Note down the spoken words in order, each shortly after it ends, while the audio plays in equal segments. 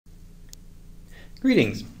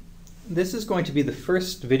Greetings. This is going to be the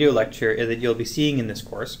first video lecture that you'll be seeing in this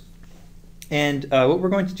course. And what we're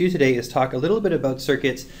going to do today is talk a little bit about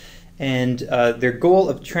circuits and their goal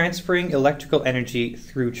of transferring electrical energy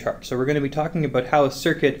through charge. So we're going to be talking about how a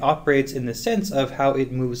circuit operates in the sense of how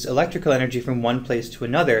it moves electrical energy from one place to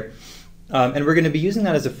another. And we're going to be using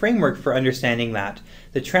that as a framework for understanding that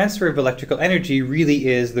the transfer of electrical energy really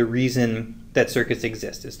is the reason that circuits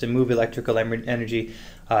exist, is to move electrical energy,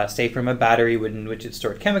 say from a battery in which it's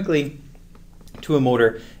stored chemically, to a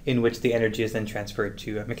motor in which the energy is then transferred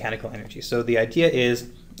to mechanical energy. So the idea is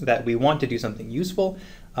that we want to do something useful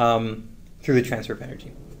through the transfer of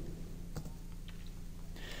energy.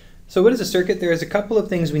 So what is a circuit? There's a couple of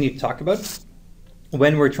things we need to talk about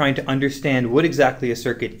when we're trying to understand what exactly a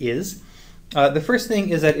circuit is. The first thing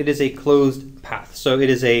is that it is a closed path. So it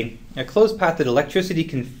is a closed path that electricity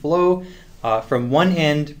can flow from one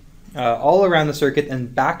end all around the circuit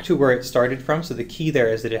and back to where it started from. So the key there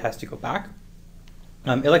is that it has to go back.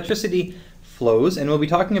 Electricity flows, and we'll be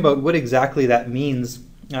talking about what exactly that means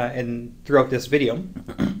throughout this video.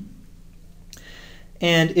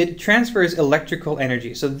 And it transfers electrical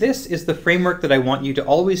energy. So this is the framework that I want you to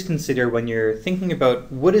always consider when you're thinking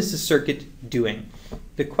about what is the circuit doing.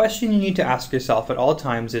 The question you need to ask yourself at all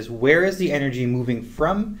times is, where is the energy moving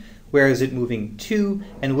from? Where is it moving to?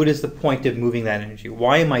 And what is the point of moving that energy?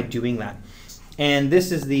 Why am I doing that? And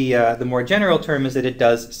this is the more general term, is that it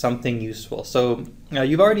does something useful. So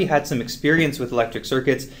you've already had some experience with electric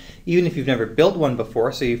circuits, even if you've never built one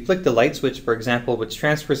before. So you flick the light switch, for example, which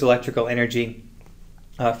transfers electrical energy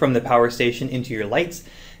from the power station into your lights.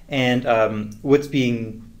 And what's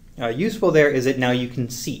being useful there is that now you can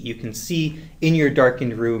see. You can see in your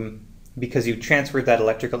darkened room because you've transferred that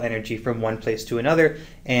electrical energy from one place to another,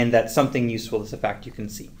 and that's something useful is the fact you can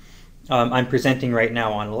see. I'm presenting right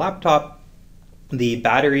now on a laptop. The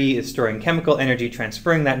battery is storing chemical energy,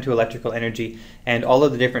 transferring that into electrical energy, and all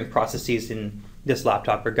of the different processes in this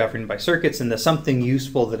laptop are governed by circuits, and the something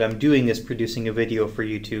useful that I'm doing is producing a video for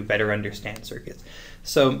you to better understand circuits.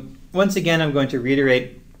 So once again, I'm going to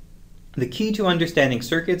reiterate, the key to understanding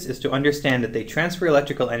circuits is to understand that they transfer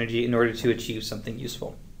electrical energy in order to achieve something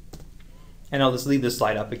useful. And I'll just leave this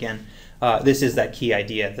slide up again. This is that key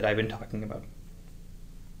idea that I've been talking about.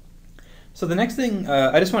 So the next thing,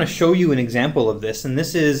 I just want to show you an example of this, and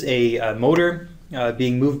this is a motor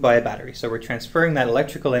being moved by a battery. So we're transferring that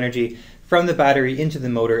electrical energy from the battery into the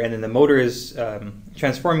motor, and then the motor is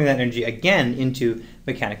transforming that energy again into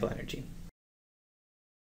mechanical energy.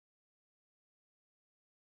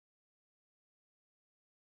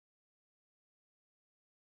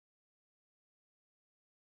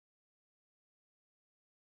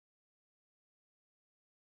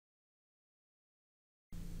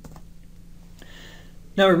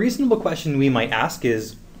 Now, a reasonable question we might ask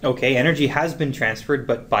is, okay, energy has been transferred,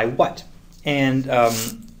 but by what? And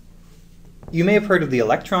you may have heard of the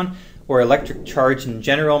electron or electric charge in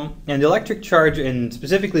general. And the electric charge, and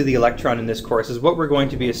specifically the electron in this course, is what we're going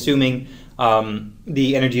to be assuming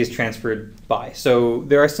the energy is transferred by. So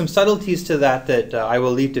there are some subtleties to that I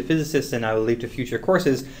will leave to physicists and I will leave to future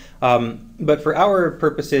courses. But for our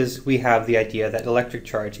purposes, we have the idea that electric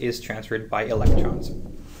charge is transferred by electrons.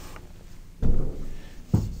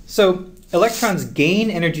 So electrons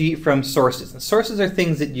gain energy from sources. And sources are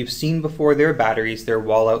things that you've seen before. They're batteries, they're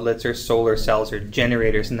wall outlets, or solar cells, or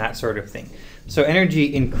generators, and that sort of thing. So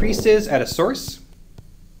energy increases at a source.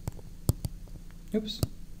 Oops.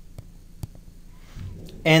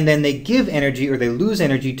 And then they give energy, or they lose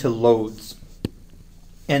energy, to loads.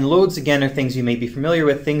 And loads, again, are things you may be familiar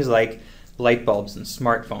with, things like light bulbs and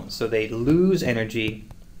smartphones. So they lose energy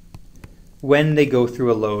when they go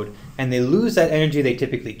through a load, and they lose that energy, they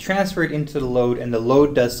typically transfer it into the load, and the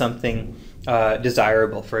load does something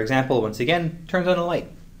desirable. For example, once again, turns on a light,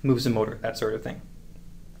 moves a motor, that sort of thing.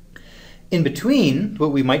 In between,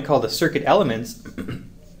 what we might call the circuit elements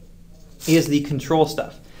is the control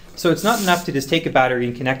stuff. So it's not enough to just take a battery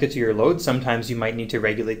and connect it to your load. Sometimes you might need to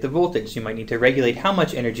regulate the voltage. You might need to regulate how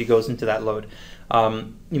much energy goes into that load.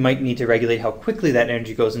 You might need to regulate how quickly that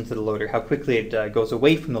energy goes into the load, or how quickly it goes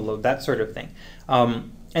away from the load, that sort of thing.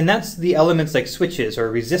 And that's the elements like switches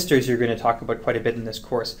or resistors you're going to talk about quite a bit in this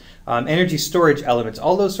course. Energy storage elements,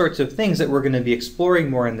 all those sorts of things that we're going to be exploring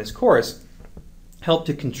more in this course help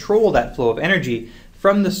to control that flow of energy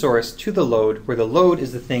from the source to the load, where the load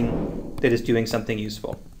is the thing that is doing something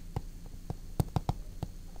useful.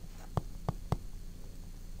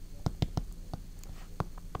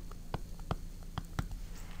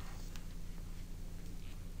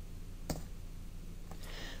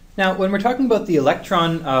 Now, when we're talking about the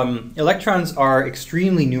electron, electrons are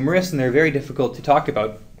extremely numerous and they're very difficult to talk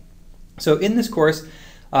about. So in this course,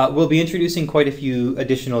 we'll be introducing quite a few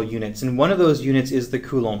additional units, and one of those units is the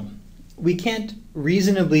coulomb. We can't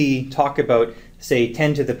reasonably talk about, say,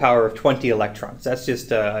 10 to the power of 20 electrons. That's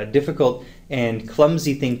just a difficult and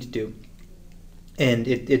clumsy thing to do. And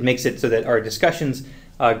it makes it so that our discussions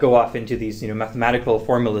go off into these mathematical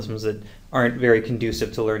formalisms that aren't very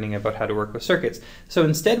conducive to learning about how to work with circuits. So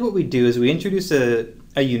instead what we do is we introduce a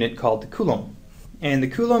unit called the coulomb. And the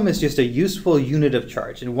coulomb is just a useful unit of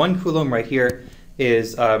charge. And 1 coulomb right here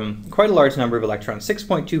is quite a large number of electrons,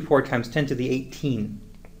 6.24 times 10 to the 18.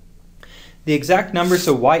 The exact number,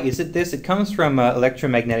 so why is it this? It comes from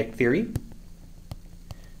electromagnetic theory.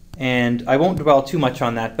 And I won't dwell too much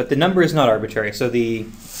on that, but the number is not arbitrary. So the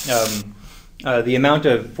amount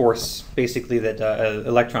of force, basically, that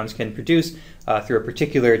electrons can produce through a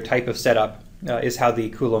particular type of setup is how the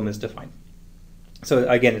coulomb is defined. So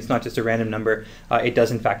again, it's not just a random number. It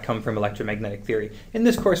does, in fact, come from electromagnetic theory. In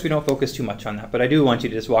this course, we don't focus too much on that, but I do want you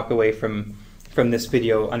to just walk away from this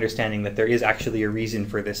video understanding that there is actually a reason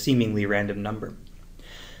for this seemingly random number.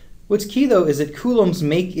 What's key, though, is that coulombs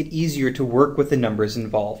make it easier to work with the numbers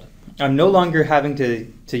involved. I'm no longer having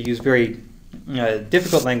to use very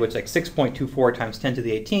difficult language like 6.24 times 10 to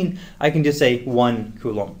the 18. I can just say 1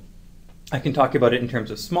 coulomb. I can talk about it in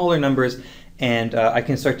terms of smaller numbers, and I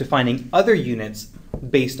can start defining other units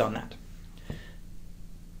based on that.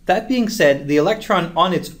 That being said, the electron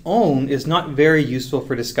on its own is not very useful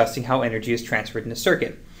for discussing how energy is transferred in a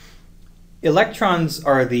circuit. Electrons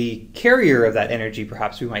are the carrier of that energy,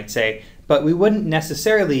 perhaps we might say, but we wouldn't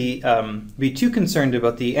necessarily be too concerned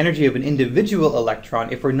about the energy of an individual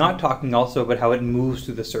electron if we're not talking also about how it moves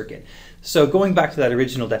through the circuit. So going back to that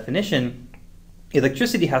original definition,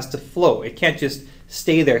 electricity has to flow. It can't just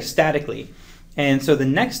stay there statically. And so the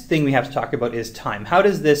next thing we have to talk about is time. How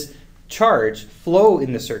does this charge flow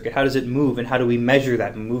in the circuit? How does it move, and how do we measure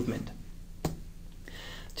that movement?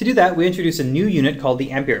 To do that, we introduce a new unit called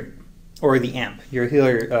the ampere, or the amp. You'll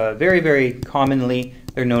hear very, very commonly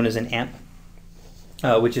they're known as an amp,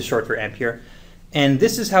 which is short for ampere. And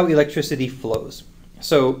this is how electricity flows.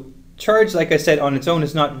 So charge, like I said, on its own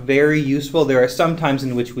is not very useful. There are some times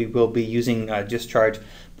in which we will be using just charge,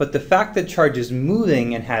 but the fact that charge is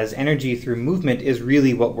moving and has energy through movement is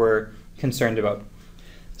really what we're concerned about.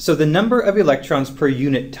 So the number of electrons per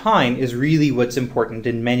unit time is really what's important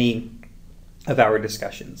in many of our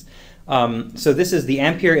discussions. So this is the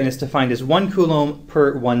ampere, and it's defined as 1 coulomb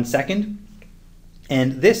per 1 second.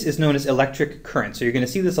 And this is known as electric current. So you're going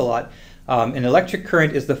to see this a lot. An electric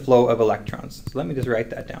current is the flow of electrons. So let me just write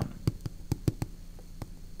that down.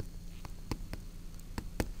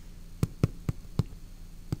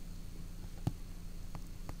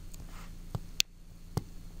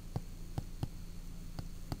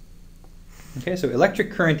 Okay, so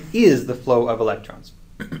electric current is the flow of electrons.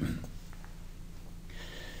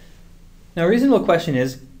 Now, a reasonable question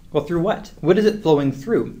is, well, through what? What is it flowing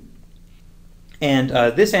through? And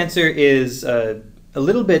this answer is a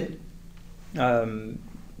little bit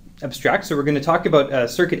abstract, so we're going to talk about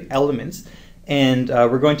circuit elements, and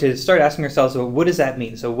we're going to start asking ourselves, well, what does that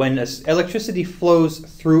mean? So when electricity flows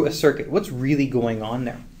through a circuit, what's really going on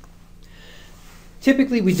there?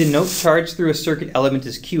 Typically, we denote charge through a circuit element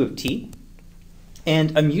as Q of T.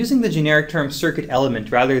 And I'm using the generic term circuit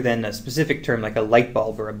element rather than a specific term like a light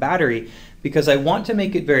bulb or a battery, because I want to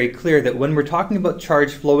make it very clear that when we're talking about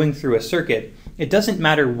charge flowing through a circuit, it doesn't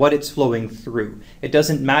matter what it's flowing through. It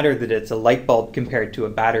doesn't matter that it's a light bulb compared to a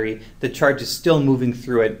battery. The charge is still moving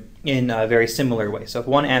through it in a very similar way. So if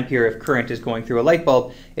 1 ampere of current is going through a light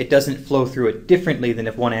bulb, it doesn't flow through it differently than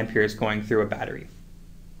if 1 ampere is going through a battery.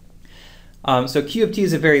 So Q of T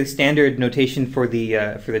is a very standard notation for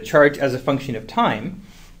the charge as a function of time.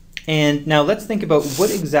 And now let's think about what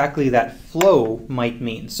exactly that flow might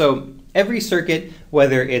mean. So every circuit,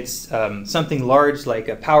 whether it's something large like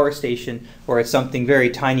a power station or it's something very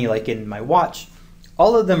tiny like in my watch,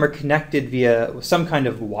 all of them are connected via some kind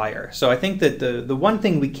of wire. So I think that the one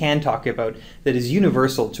thing we can talk about that is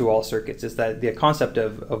universal to all circuits is that the concept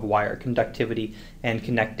of wire, conductivity, and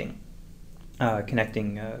connecting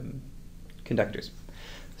conductors.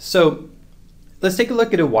 So let's take a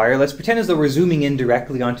look at a wire. Let's pretend as though we're zooming in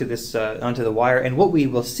directly onto this onto the wire, and what we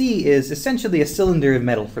will see is essentially a cylinder of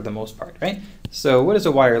metal for the most part, right? So what does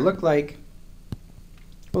a wire look like?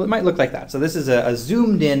 Well, it might look like that. So this is a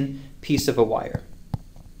zoomed in piece of a wire.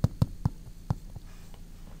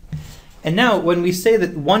 And now when we say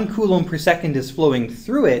that 1 coulomb per second is flowing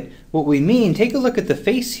through it, what we mean, take a look at the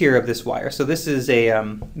face here of this wire. So this is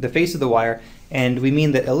the face of the wire, and we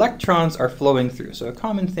mean that electrons are flowing through. So a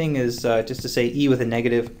common thing is just to say E with a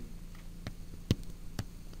negative.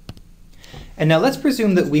 And now let's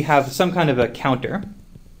presume that we have some kind of a counter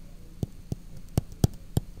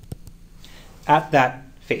at that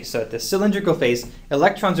face. So at the cylindrical face,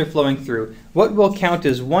 electrons are flowing through. What will count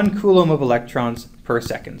as 1 coulomb of electrons per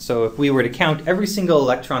second? So if we were to count every single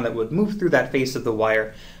electron that would move through that face of the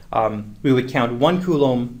wire, we would count 1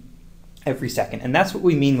 coulomb every second. And that's what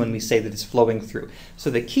we mean when we say that it's flowing through.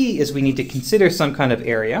 So the key is we need to consider some kind of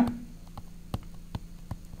area.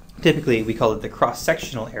 Typically, we call it the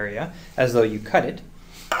cross-sectional area, as though you cut it.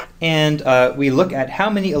 And we look at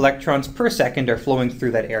how many electrons per second are flowing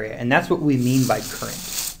through that area. And that's what we mean by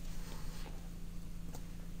current.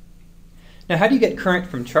 Now, how do you get current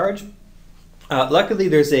from charge? Luckily,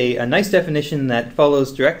 there's a nice definition that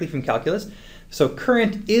follows directly from calculus. So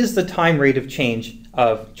current is the time rate of change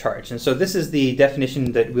of charge. And so this is the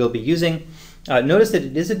definition that we'll be using. Notice that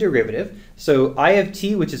it is a derivative. So I of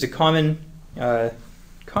t, which is a common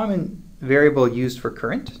variable used for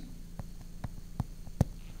current,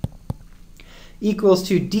 equals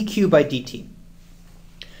to dq by dt.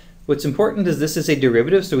 What's important is this is a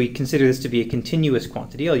derivative, so we consider this to be a continuous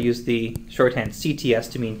quantity. I'll use the shorthand CTS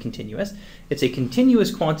to mean continuous. It's a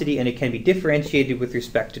continuous quantity and it can be differentiated with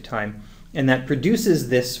respect to time, and that produces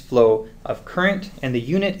this flow of current, and the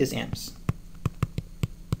unit is amps.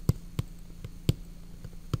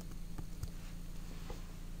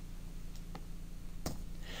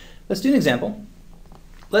 Let's do an example.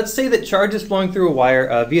 Let's say that charge is flowing through a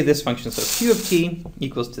wire via this function. So Q of t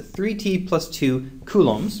equals to 3t plus 2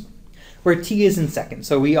 coulombs, where t is in seconds.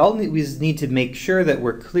 So we always need to make sure that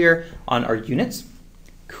we're clear on our units.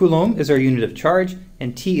 Coulomb is our unit of charge,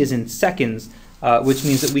 and t is in seconds, which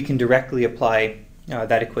means that we can directly apply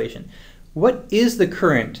that equation. What is the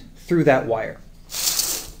current through that wire?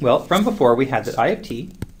 Well, from before we had that I of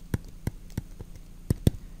t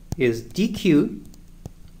is dq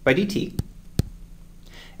by dt.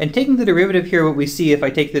 And taking the derivative here, what we see, if I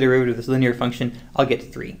take the derivative of this linear function, I'll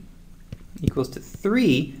get 3. Equals to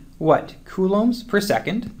 3, what? Coulombs per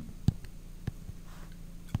second,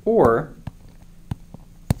 or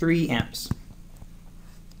 3 amps.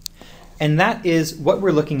 And that is what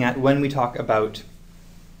we're looking at when we talk about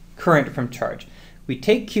current from charge. We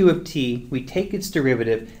take Q of t, we take its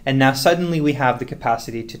derivative, and now suddenly we have the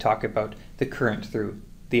capacity to talk about the current through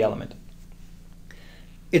the element.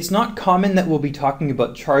 It's not common that we'll be talking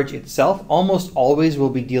about charge itself. Almost always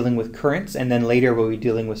we'll be dealing with currents, and then later we'll be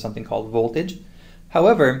dealing with something called voltage.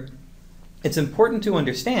 However, it's important to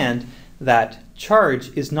understand that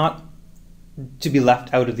charge is not to be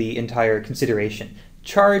left out of the entire consideration.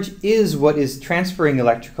 Charge is what is transferring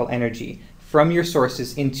electrical energy from your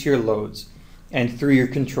sources into your loads and through your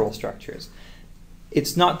control structures.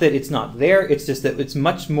 It's not that it's not there, it's just that it's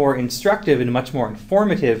much more instructive and much more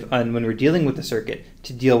informative when we're dealing with the circuit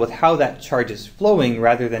to deal with how that charge is flowing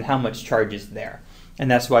rather than how much charge is there. And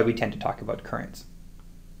that's why we tend to talk about currents.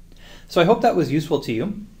 So I hope that was useful to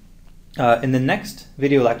you. In the next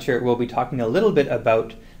video lecture, we'll be talking a little bit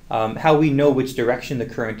about how we know which direction the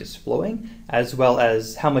current is flowing, as well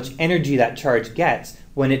as how much energy that charge gets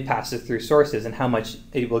when it passes through sources and how much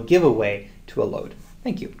it will give away to a load.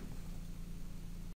 Thank you.